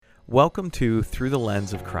Welcome to Through the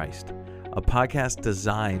Lens of Christ, a podcast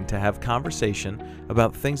designed to have conversation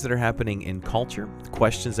about things that are happening in culture,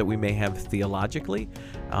 questions that we may have theologically,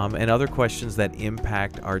 and other questions that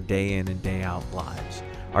impact our day in and day out lives.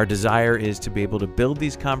 Our desire is to be able to build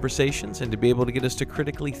these conversations and to be able to get us to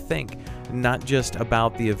critically think, not just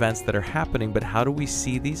about the events that are happening, but how do we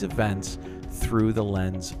see these events through the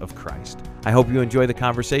lens of Christ. I hope you enjoy the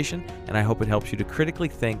conversation, and I hope it helps you to critically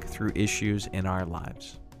think through issues in our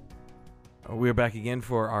lives. We are back again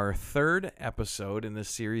for our third episode in this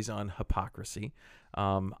series on hypocrisy.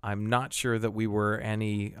 I'm not sure that we were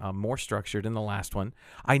any more structured in the last one.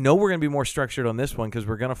 I know we're going to be more structured on this one because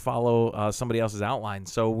we're going to follow somebody else's outline,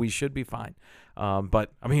 so we should be fine.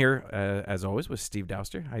 But I'm here, as always, with Steve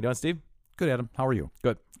Douster. How you doing, Steve? Good, Adam. How are you?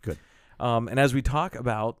 Good. Good. And as we talk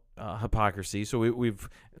about hypocrisy, so we've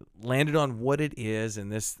landed on what it is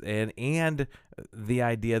and this and the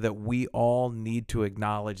idea that we all need to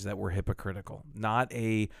acknowledge that we're hypocritical. Not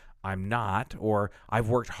a I'm not, or I've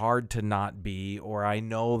worked hard to not be, or I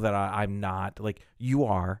know that I'm not. Like, you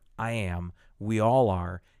are, I am, we all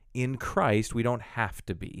are. In Christ, we don't have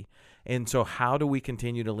to be. And so how do we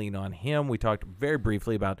continue to lean on Him? We talked very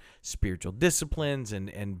briefly about spiritual disciplines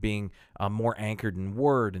and being more anchored in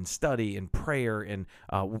word and study and prayer and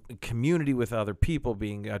community with other people,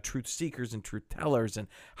 being truth seekers and truth tellers. And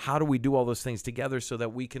how do we do all those things together so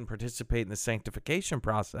that we can participate in the sanctification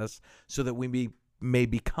process so that we may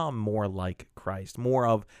become more like Christ, more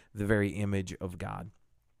of the very image of God.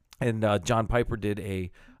 And John Piper did a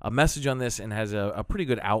message on this and has a pretty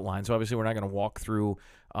good outline. So obviously we're not going to walk through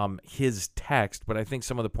his text, but I think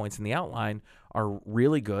some of the points in the outline are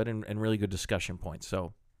really good and really good discussion points.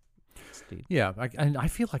 So, Steve. Yeah, I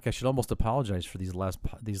feel like I should almost apologize for these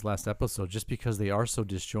last episodes just because they are so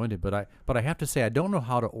disjointed. But I have to say I don't know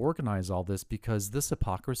how to organize all this because this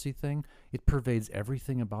hypocrisy thing, it pervades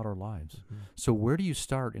everything about our lives. Mm-hmm. So where do you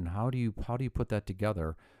start and how do you put that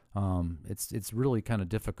together? It's really kind of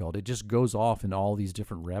difficult. It just goes off in all these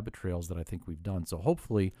different rabbit trails that I think we've done. So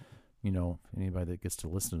hopefully, anybody that gets to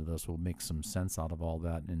listen to this will make some sense out of all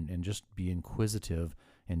that and just be inquisitive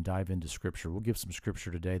and dive into Scripture. We'll give some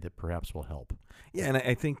Scripture today that perhaps will help. Yeah, and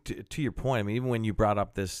I think to your point, I mean, even when you brought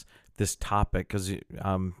up this topic, because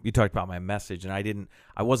you talked about my message, and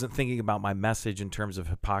I wasn't thinking about my message in terms of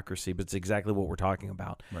hypocrisy, but it's exactly what we're talking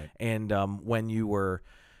about. Right. And when you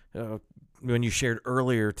shared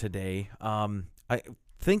earlier today,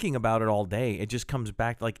 thinking about it all day, it just comes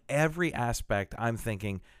back to, like, every aspect I'm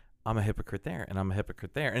thinking, I'm a hypocrite there, and I'm a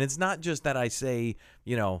hypocrite there. And it's not just that I say,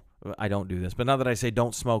 I don't do this, but not that I say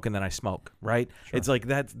don't smoke and then I smoke, right? Sure. It's like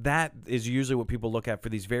that is usually what people look at for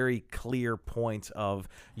these very clear points of,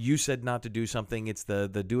 you said not to do something, it's the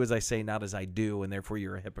do as I say, not as I do, and therefore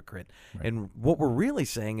you're a hypocrite. Right. And what we're really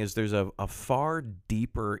saying is there's a far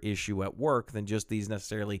deeper issue at work than just these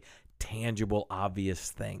necessarily tangible,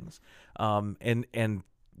 obvious things. And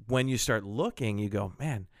when you start looking, you go,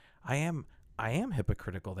 man, I am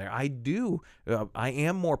hypocritical there. I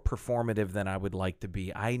am more performative than I would like to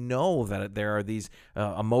be. I know that there are these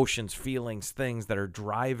emotions, feelings, things that are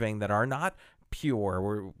driving that are not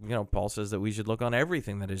pure. Paul says that we should look on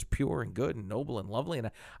everything that is pure and good and noble and lovely.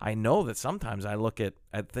 And I know that sometimes I look at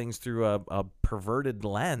things through a perverted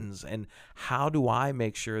lens. And how do I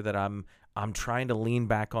make sure that I'm trying to lean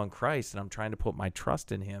back on Christ and I'm trying to put my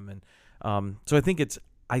trust in Him? And so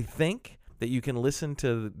I think that you can listen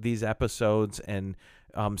to these episodes and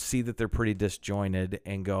see that they're pretty disjointed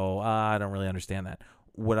and go, I don't really understand that.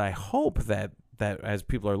 What I hope that as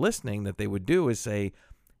people are listening, that they would do is say,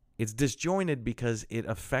 it's disjointed because it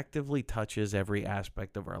effectively touches every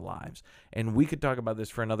aspect of our lives. And we could talk about this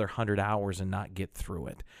for another 100 hours and not get through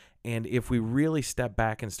it. And if we really step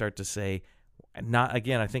back and start to say, not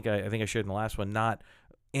again, I think I shared in the last one, not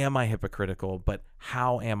am I hypocritical, but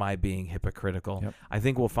how am I being hypocritical? Yep. I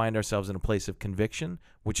think we'll find ourselves in a place of conviction,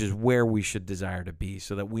 which is where we should desire to be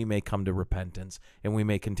so that we may come to repentance and we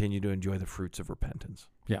may continue to enjoy the fruits of repentance.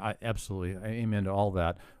 Yeah, absolutely. Amen to all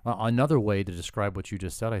that. Another way to describe what you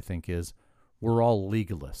just said, I think, is we're all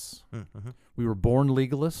legalists. Mm-hmm. We were born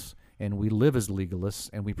legalists, and we live as legalists,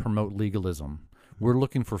 and we promote legalism. We're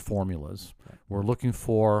looking for formulas. Right. We're looking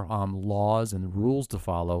for laws and rules to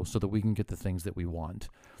follow so that we can get the things that we want,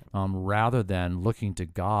 rather than looking to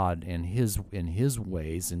God and His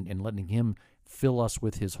ways and letting Him fill us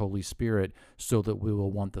with His Holy Spirit so that we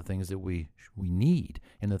will want the things that we need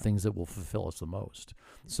and the things that will fulfill us the most.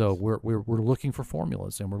 So we're looking for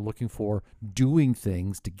formulas, and we're looking for doing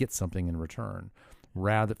things to get something in return,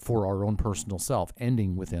 rather for our own personal self,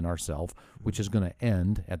 ending within ourself, which is going to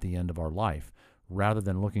end at the end of our life, rather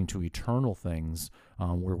than looking to eternal things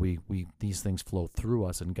where we these things flow through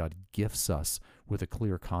us, and God gifts us with a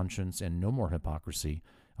clear conscience and no more hypocrisy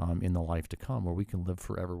in the life to come, where we can live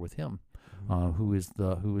forever with Him, who is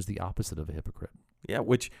the opposite of a hypocrite. Yeah,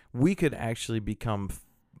 which we could actually become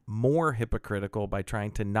more hypocritical by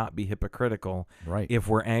trying to not be hypocritical, Right. if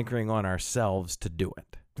we're anchoring on ourselves to do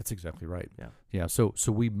it. That's exactly right. Yeah. Yeah. So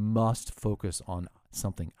we must focus on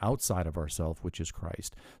something outside of ourselves, which is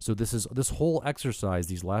Christ. So this whole exercise,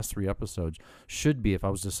 these last 3 episodes, should be, if I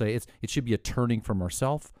was to say, it should be a turning from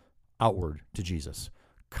ourselves outward to Jesus.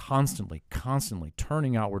 Constantly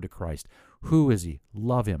turning outward to Christ. Who is He?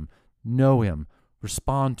 Love Him, know Him,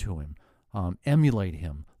 respond to Him, emulate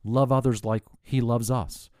Him, love others like He loves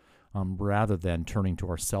us, rather than turning to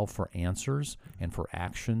ourselves for answers and for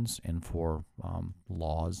actions and for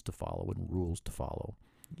laws to follow and rules to follow.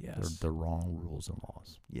 Yes. They're wrong rules and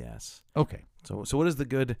laws. Yes. Okay. So what does the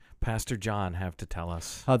good Pastor John have to tell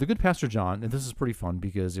us? The good Pastor John, and this is pretty fun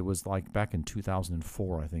because it was like back in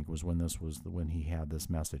 2004, I think, was when he had this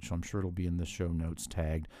message. So I'm sure it'll be in the show notes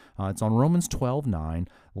tagged. It's on Romans 12:9.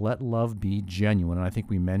 Let love be genuine, and I think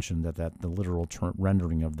we mentioned that the literal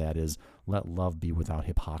rendering of that is let love be without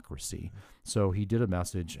hypocrisy. So he did a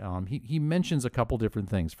message. He mentions a couple different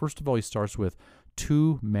things. First of all, he starts with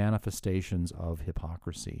 2 manifestations of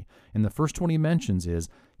hypocrisy, and the first one he mentions is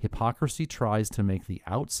hypocrisy tries to make the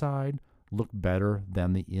outside look better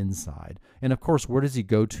than the inside. And of course, where does he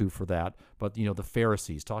go to for that? But, the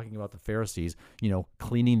Pharisees, talking about the Pharisees,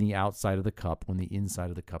 cleaning the outside of the cup when the inside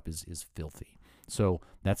of the cup is filthy. So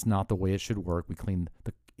that's not the way it should work. We clean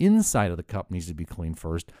the inside of the cup needs to be cleaned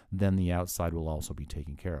first, then the outside will also be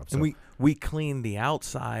taken care of. So, And we clean the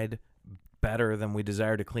outside better than we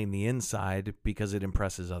desire to clean the inside because it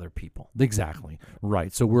impresses other people. Exactly.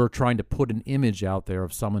 Right. So we're trying to put an image out there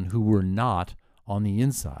of someone who we're not on the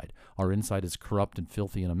inside. Our inside is corrupt and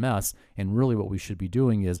filthy and a mess, and really what we should be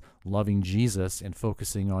doing is loving Jesus and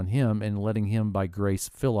focusing on Him and letting Him by grace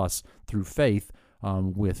fill us through faith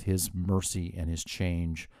with His mercy and His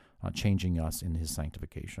changing us in His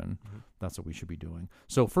sanctification. That's what we should be doing.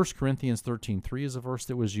 So 1 Corinthians 13:3 is a verse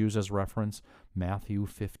that was used as reference, Matthew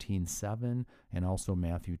 15:7, and also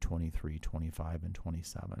Matthew 23:25 and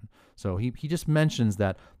 27. So he just mentions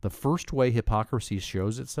that the first way hypocrisy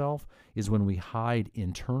shows itself is when we hide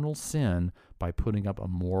internal sin by putting up a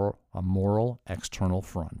moral external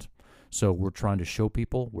front. So we're trying to show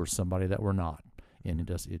people we're somebody that we're not, and it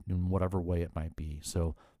does it in whatever way it might be.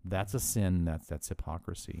 So that's a sin. That's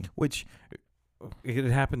hypocrisy. Which it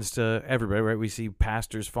happens to everybody, right? We see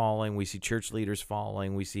pastors falling, we see church leaders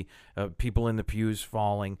falling, we see people in the pews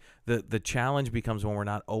falling. The challenge becomes when we're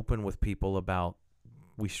not open with people about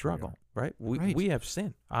we struggle, right? We have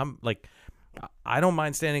sin. I don't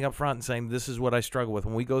mind standing up front and saying this is what I struggle with.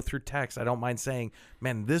 When we go through text, I don't mind saying,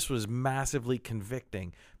 man, this was massively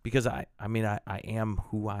convicting, because I am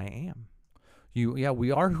who I am.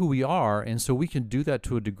 We are who we are, and so we can do that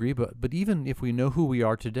to a degree. But even if we know who we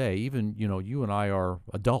are today, even you and I are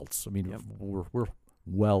adults. I mean, Yep. we're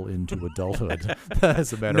well into adulthood.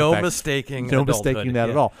 As a matter No of fact, mistaking no adulthood. mistaking that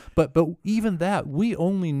Yeah. at all. But even that, we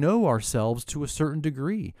only know ourselves to a certain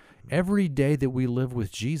degree. Every day that we live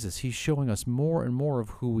with Jesus, He's showing us more and more of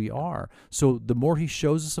who we are. So the more He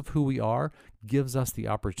shows us of who we are, gives us the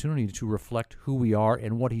opportunity to reflect who we are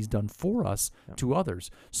and what He's done for us to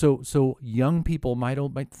others. So young people might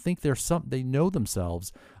think they know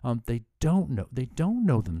themselves. They don't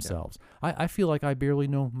know themselves. I feel like I barely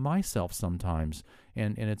know myself sometimes,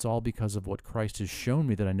 and it's all because of what Christ has shown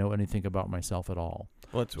me that I know anything about myself at all.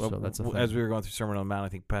 Well, that's a thing. as we were going through Sermon on the Mount, I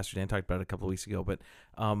think Pastor Dan talked about it a couple of weeks ago, but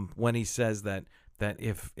when he says that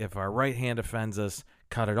if our right hand offends us,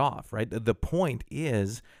 cut it off, right? The point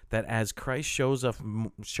is that as Christ shows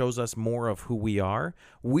us more of who we are,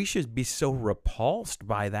 we should be so repulsed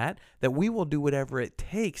by that we will do whatever it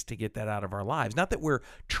takes to get that out of our lives. Not that we're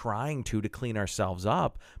trying to clean ourselves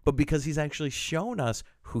up, but because He's actually shown us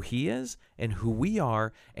who He is and who we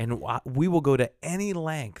are, and we will go to any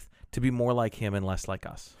length to be more like Him and less like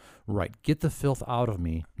us. Right. Get the filth out of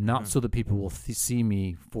me, not so that people will see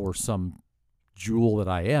me for some jewel that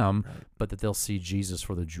I am, but that they'll see Jesus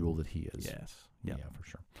for the jewel that He is. Yes. Yeah, for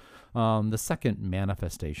sure. The second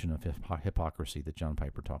manifestation of hypocrisy that John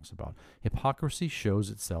Piper talks about, hypocrisy shows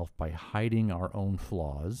itself by hiding our own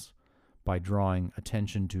flaws, by drawing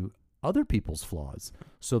attention to other people's flaws,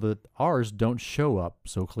 so that ours don't show up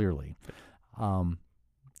so clearly.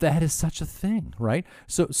 That is such a thing, right?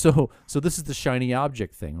 So this is the shiny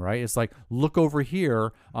object thing, right? It's like, look over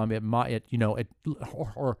here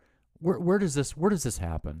where does this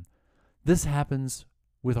happen? This happens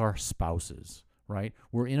with our spouses, right?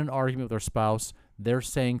 We're in an argument with our spouse. they're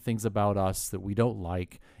saying things about us that we don't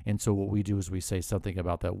like, and so what we do is we say something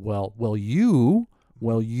about that. Well, you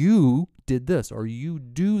did this, or you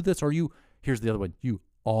do this, or you. Here's the other one. You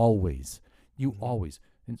always,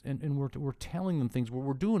 and we're telling them things. What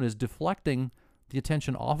we're doing is deflecting the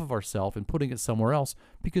attention off of ourselves and putting it somewhere else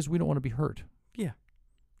because we don't want to be hurt. Yeah.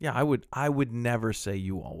 Yeah, I would never say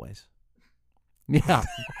you always. Yeah.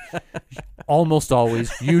 Almost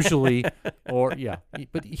always, usually, or yeah.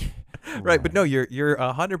 But right, but no, you're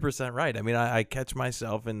 100% right. I mean, I catch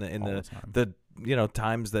myself in the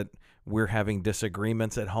times that we're having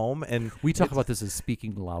disagreements at home, and we talk about this as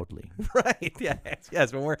speaking loudly. Right.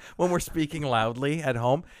 Yes. When we're speaking loudly at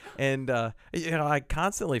home, and I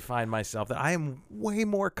constantly find myself that I am way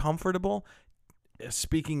more comfortable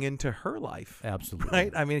speaking into her life. Absolutely.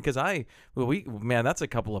 Right. I mean, because that's a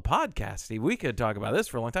couple of podcasts, Steve. We could talk about this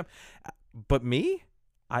for a long time, but me.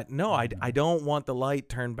 I don't want the light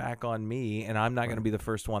turned back on me, and I'm not going to be the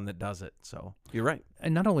first one that does it. So you're right.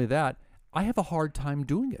 And not only that, I have a hard time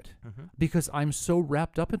doing it because I'm so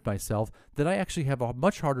wrapped up in myself that I actually have a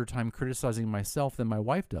much harder time criticizing myself than my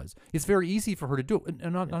wife does. It's very easy for her to do it.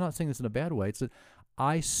 And I'm not saying this in a bad way. It's that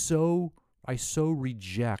I so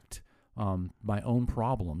reject my own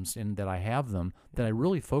problems and that I have them, that I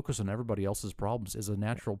really focus on everybody else's problems as a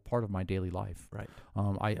natural part of my daily life. Right.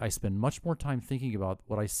 I spend much more time thinking about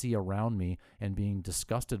what I see around me and being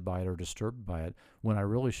disgusted by it or disturbed by it when I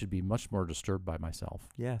really should be much more disturbed by myself.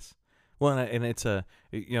 Yes. Well, and it's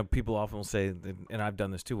people often will say, and I've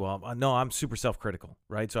done this too. Well, no, I'm super self-critical,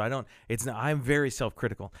 right? So I'm very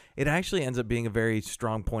self-critical. It actually ends up being a very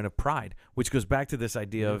strong point of pride, which goes back to this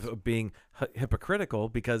idea of being hypocritical,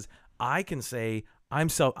 because I can say I'm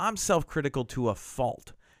self-critical to a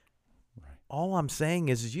fault. All I'm saying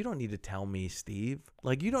is you don't need to tell me, Steve.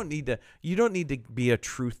 Like, you don't need to be a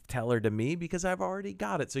truth teller to me, because I've already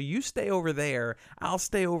got it. So you stay over there, I'll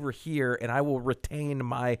stay over here, and I will retain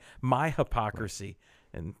my hypocrisy.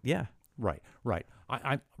 Right. And yeah. Right.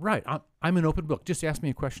 I'm an open book. Just ask me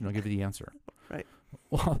a question, I'll give you the answer. Right.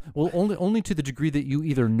 Well, only to the degree that you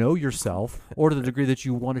either know yourself or to the degree that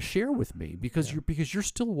you want to share with me, because you're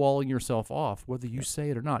still walling yourself off, whether you say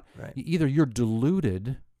it or not. Right. Either you're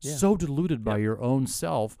deluded. Yeah. So deluded by your own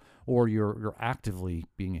self, or you're actively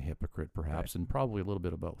being a hypocrite, perhaps, and probably a little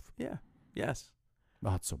bit of both. Yeah. Yes. Oh,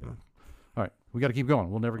 that's so bad. All right, we got to keep going.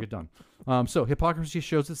 We'll never get done. So hypocrisy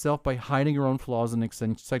shows itself by hiding your own flaws and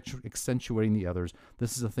accentuating the others.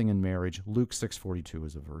 This is a thing in marriage. Luke 6:42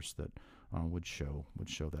 is a verse that would show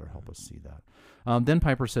that, or help us see that. Then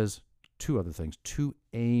Piper says two other things, two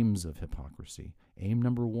aims of hypocrisy. Aim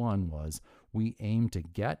number one was, we aim to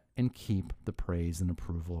get and keep the praise and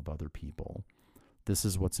approval of other people. This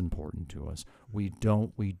is what's important to us. We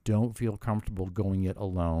don't feel comfortable going it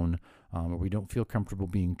alone, or we don't feel comfortable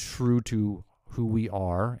being true to who we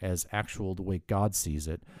are as actual, the way God sees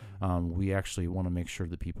it. We actually want to make sure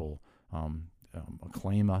that people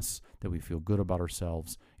acclaim us, that we feel good about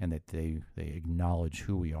ourselves, and that they acknowledge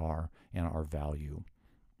who we are and our value.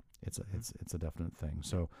 It's a definite thing.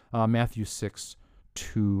 So Matthew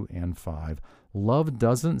 6:2 and 5. Love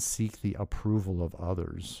doesn't seek the approval of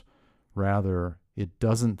others. Rather, it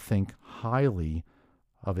doesn't think highly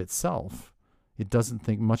of itself. It doesn't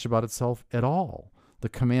think much about itself at all. The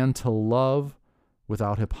command to love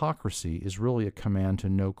without hypocrisy is really a command to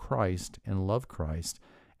know Christ and love Christ,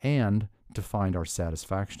 and to find our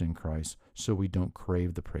satisfaction in Christ, so we don't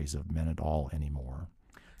crave the praise of men at all anymore.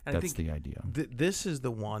 And that's the idea. This is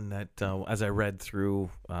the one that, as I read through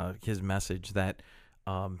his message, that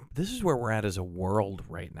this is where we're at as a world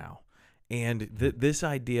right now. And this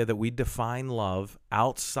idea that we define love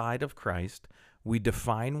outside of Christ, we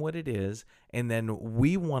define what it is, and then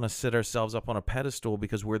we want to sit ourselves up on a pedestal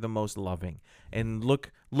because we're the most loving. And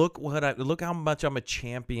look how much I'm a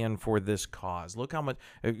champion for this cause. Look how much,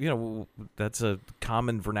 that's a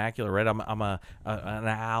common vernacular, right? I'm an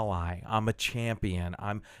ally. I'm a champion.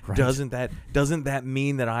 Right. Doesn't that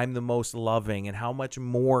mean that I'm the most loving? And how much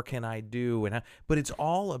more can I do? But it's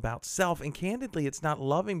all about self. And candidly, it's not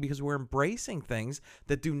loving because we're embracing things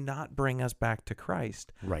that do not bring us back to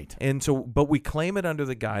Christ. Right. And so, but we claim it under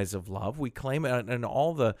the guise of love. We claim it in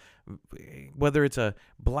all the, whether it's a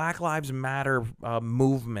Black Lives Matter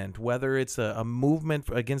movement, whether it's a movement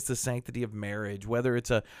against the sanctity of marriage, whether it's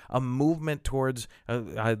a movement towards,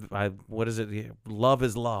 what is it? Love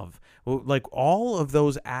is love. Like, all of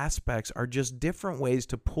those aspects are just different ways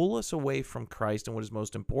to pull us away from Christ and what is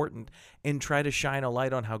most important, and try to shine a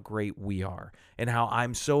light on how great we are and how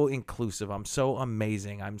I'm so inclusive. I'm so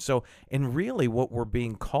amazing. And really what we're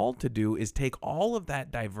being called to do is take all of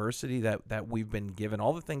that diversity that we've been given,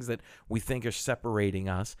 all the things that we think are separating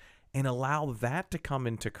us, and allow that to come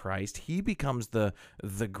into Christ. He becomes the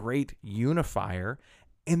great unifier.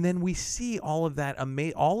 And then we see all of that,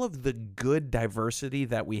 all of the good diversity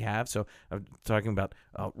that we have. So I'm talking about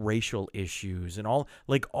racial issues and all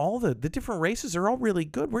the different races are all really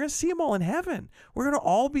good. We're going to see them all in heaven. We're going to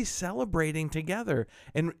all be celebrating together.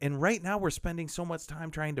 And right now we're spending so much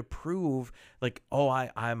time trying to prove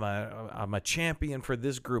I'm a champion for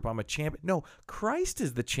this group. I'm a champion. No, Christ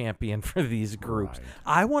is the champion for these groups. Right.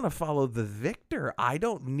 I want to follow the victor. I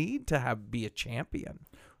don't need to be a champion.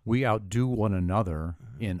 We outdo one another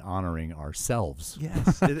in honoring ourselves.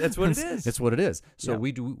 Yes, that's what it is. It's what it is. So Yeah.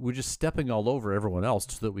 we're just stepping all over everyone else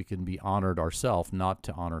so that we can be honored ourselves, not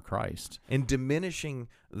to honor Christ. And diminishing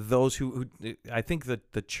those who I think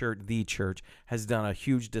that the church has done a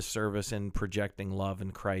huge disservice in projecting love in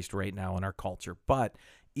Christ right now in our culture. But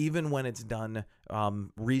even when it's done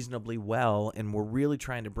reasonably well and we're really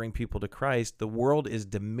trying to bring people to Christ, the world is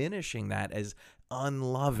diminishing that as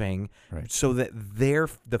unloving, Right. so that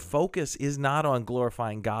the focus is not on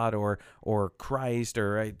glorifying God or Christ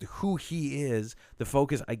or who he is. The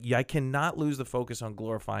focus, I cannot lose the focus on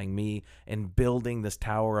glorifying me and building this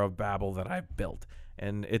Tower of Babel that I've built.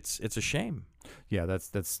 And it's a shame. Yeah,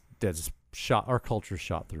 that's shot. Our culture's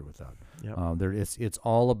shot through with that. Yep. It's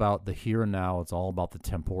all about the here and now. It's all about the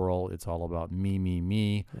temporal. It's all about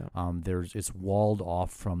me. Yep. It's walled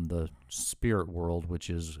off from the spirit world, which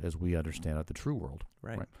is, as we understand it, the true world.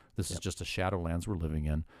 Right. This is Yep. just a shadowlands we're living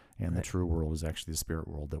in, and the Right. true world is actually the spirit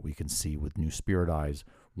world that we can see with new spirit eyes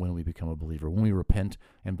when we become a believer, when we repent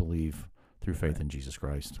and believe through faith Right. in Jesus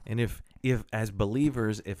Christ. And if as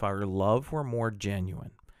believers, if our love were more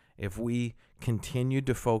genuine, if we continued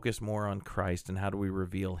to focus more on Christ and how do we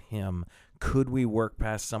reveal him, could we work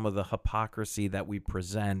past some of the hypocrisy that we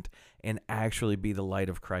present and actually be the light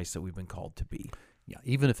of Christ that we've been called to be? Yeah,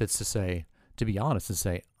 even if it's to be honest, to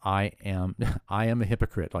say I am a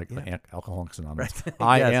hypocrite, like Yeah. Alcoholics Anonymous. Right.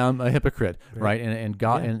 I Yes. am a hypocrite, Right. right? And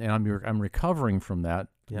God, Yeah. and I'm recovering from that,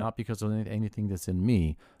 Yeah. not because of anything that's in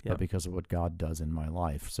me, Yeah. but because of what God does in my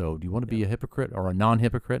life. So, do you want to be a hypocrite or a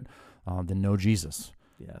non-hypocrite? Then know Jesus.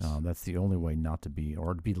 Yes. That's the only way not to be,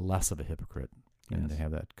 or to be less of a hypocrite, and to Yes.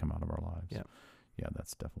 have that come out of our lives. Yeah. Yeah,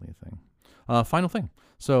 that's definitely a thing. Final thing.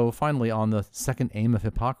 So finally, on the second aim of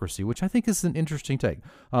hypocrisy, which I think is an interesting take,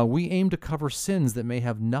 we aim to cover sins that may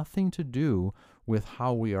have nothing to do with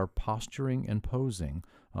how we are posturing and posing.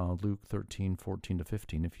 Luke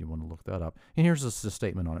 13:14-15, if you want to look that up. And here's the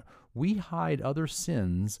statement on it. We hide other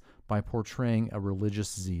sins by portraying a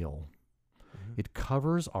religious zeal. Mm-hmm. It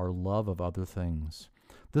covers our love of other things.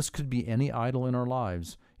 This could be any idol in our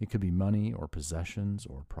lives. It could be money or possessions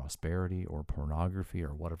or prosperity or pornography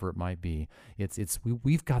or whatever it might be.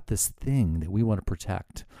 We've got this thing that we want to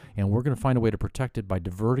protect, and we're going to find a way to protect it by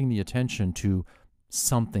diverting the attention to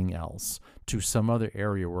something else, to some other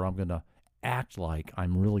area where I'm going to act like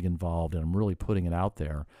I'm really involved and I'm really putting it out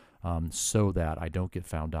there, so that I don't get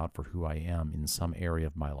found out for who I am in some area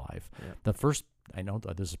of my life. Yeah. The first, I know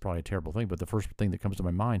this is probably a terrible thing, but the first thing that comes to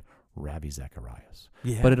my mind, Rabbi Zacharias.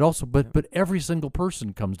 Yeah. But it also, but every single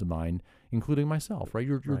person comes to mind, including myself, right?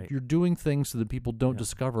 You're Right. you're doing things so that people don't Yeah.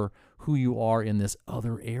 discover who you are in this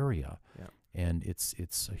other area. Yeah. And it's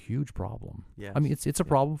a huge problem. Yes. I mean, it's a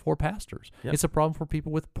problem for pastors. Yep. It's a problem for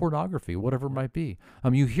people with pornography, whatever it might be.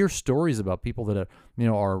 You hear stories about people that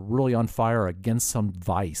are really on fire against some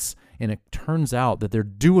vice, and it turns out that they're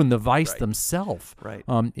doing the vice Right. themselves. Right.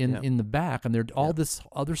 In the back, and all Yeah. this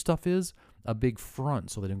other stuff is a big front,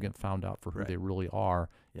 so they don't get found out for who Right. they really are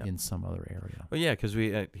Yep. in some other area. Well, yeah, because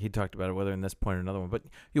he talked about it, whether in this point or another one. But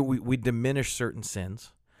we diminish certain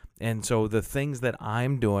sins, and so the things that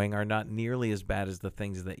I'm doing are not nearly as bad as the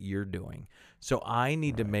things that you're doing. So I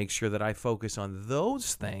need to make sure that I focus on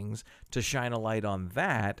those things to shine a light on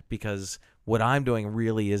that, because what I'm doing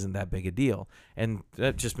really isn't that big a deal, and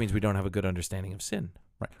that just means we don't have a good understanding of sin.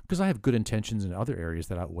 Right. Because I have good intentions in other areas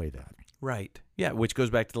that outweigh that. Right. Yeah, which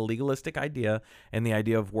goes back to the legalistic idea and the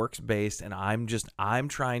idea of works-based, and I'm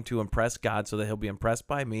trying to impress God so that he'll be impressed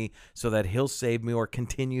by me, so that he'll save me or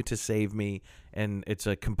continue to save me. And it's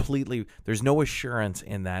there's no assurance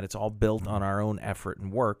in that. It's all built on our own effort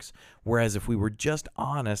and works. Whereas if we were just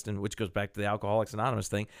honest, and which goes back to the Alcoholics Anonymous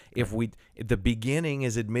thing, the beginning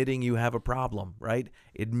is admitting you have a problem, right?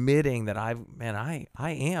 Admitting that I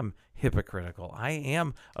am hypocritical. I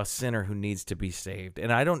am a sinner who needs to be saved.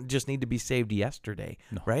 And I don't just need to be saved yesterday,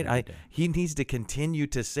 right? every day. He needs to continue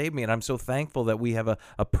to save me. And I'm so thankful that we have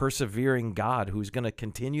a persevering God who's going to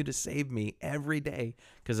continue to save me every day,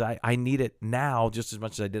 because I need it now just as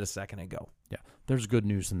much as I did a second ago. Yeah, there's good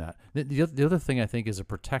news in that. The other thing I think is a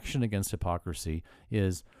protection against hypocrisy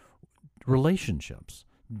is relationships.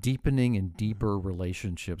 deepening and deeper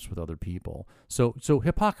relationships with other people. So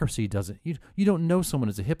hypocrisy doesn't, you don't know someone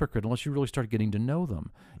as a hypocrite unless you really start getting to know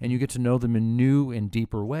them, and you get to know them in new and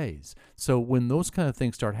deeper ways. So when those kind of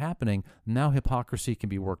things start happening, now hypocrisy can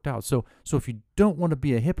be worked out. So if you don't want to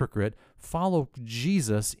be a hypocrite, follow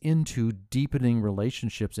Jesus into deepening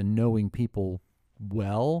relationships and knowing people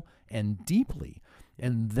well and deeply.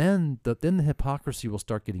 And then the hypocrisy will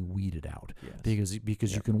start getting weeded out. Yes.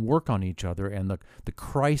 because you can work on each other, and the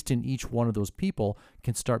Christ in each one of those people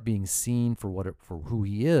can start being seen for who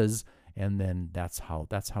he is, and then that's how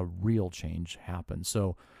real change happens.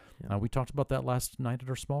 So we talked about that last night at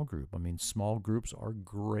our small group. I mean, small groups are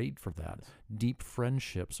great for that. Deep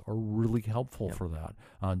friendships are really helpful for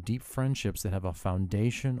that. Deep friendships that have a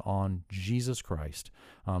foundation on Jesus Christ,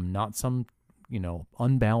 not some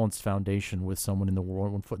unbalanced foundation with someone in the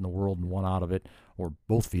world, one foot in the world and one out of it, or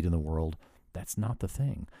both feet in the world. That's not the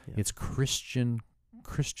thing. Yeah. It's Christian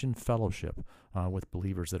fellowship with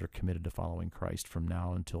believers that are committed to following Christ from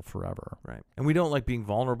now until forever. Right. And we don't like being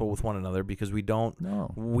vulnerable with one another because we don't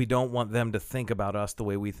want them to think about us the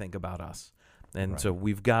way we think about us. And so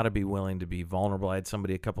we've got to be willing to be vulnerable. I had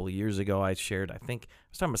somebody a couple of years ago, I shared, I think I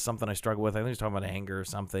was talking about something I struggle with. I think he was talking about anger or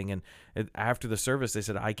something. And after the service, they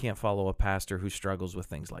said, I can't follow a pastor who struggles with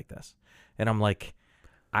things like this. And I'm like,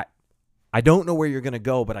 I don't know where you're going to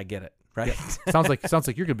go, but I get it. Right. Yeah. Sounds like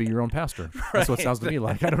you're going to be your own pastor. That's what it sounds to me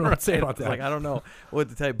like. I don't know what to say about that. Like, I don't know what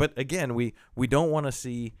to tell you. But again, we don't want to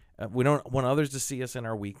see, we don't want others to see us in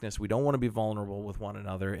our weakness. We don't want to be vulnerable with one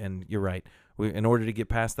another. And you're right. In order to get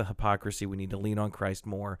past the hypocrisy, we need to lean on Christ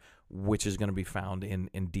more, which is going to be found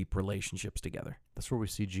in deep relationships together. That's where we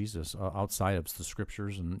see Jesus outside of the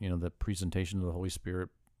Scriptures and the presentation of the Holy Spirit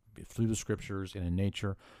through the Scriptures and in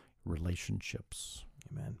nature, relationships.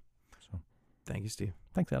 Amen. So, thank you, Steve.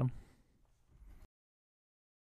 Thanks, Adam.